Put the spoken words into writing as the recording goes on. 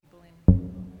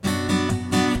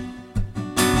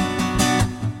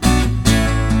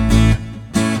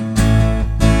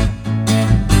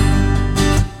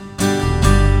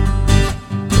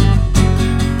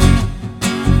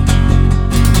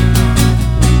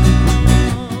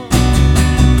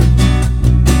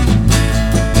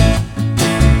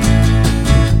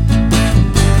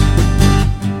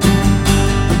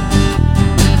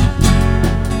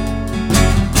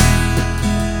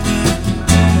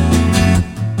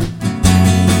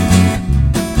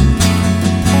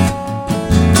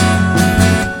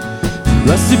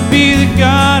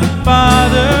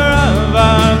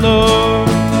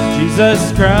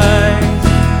Jesus Christ,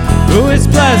 who has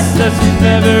blessed us with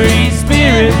every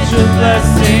spiritual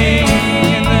blessing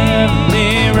in the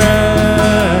heavenly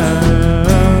realm.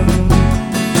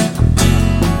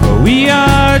 For we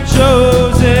are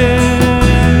chosen,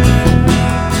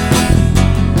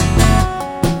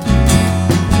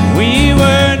 we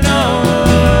were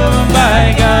known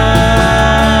by God.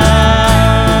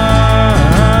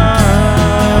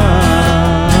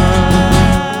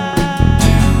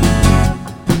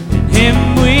 In Him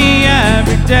we have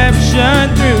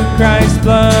redemption through Christ's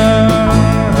blood.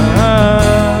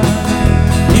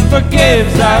 He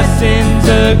forgives our sins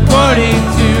according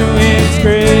to His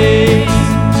grace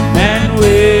and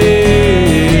wisdom.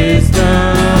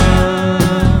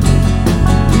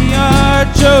 We are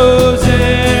chosen,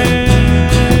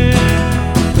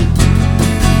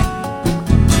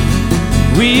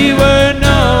 we were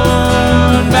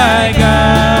known by God.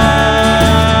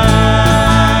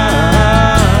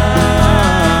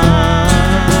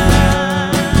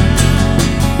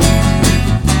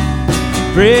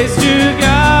 Praise to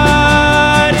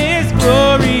God, His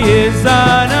glory is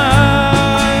on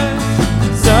us,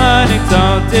 Son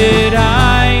exalted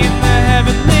high in the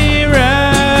heavenly realm.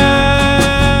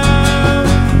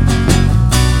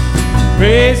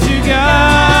 Praise to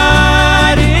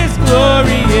God, His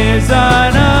glory is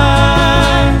on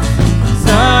us,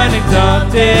 Son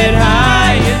exalted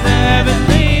high in the heavenly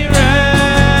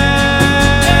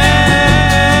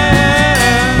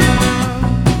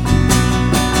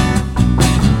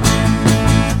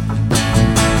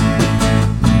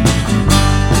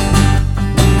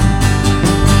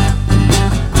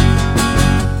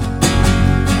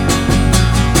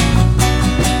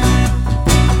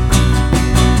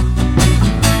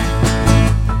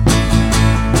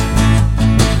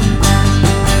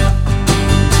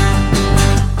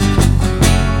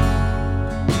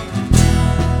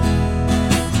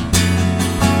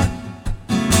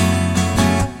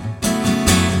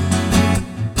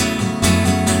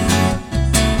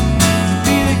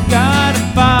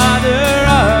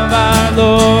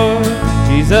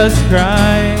Jesus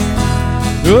Christ,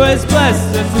 who has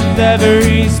blessed us with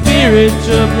every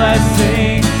spiritual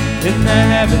blessing in the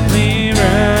heavenly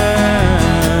realm.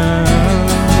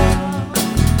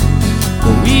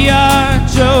 For we are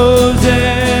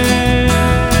chosen,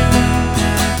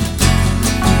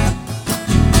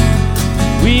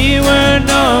 we were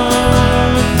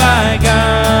known by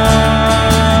God.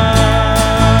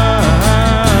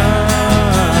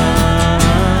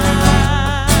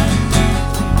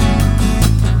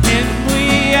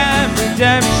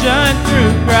 Redemption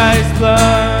through Christ's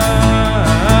blood.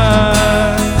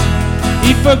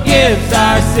 He forgives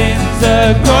our sins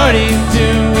according to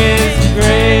His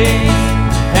grace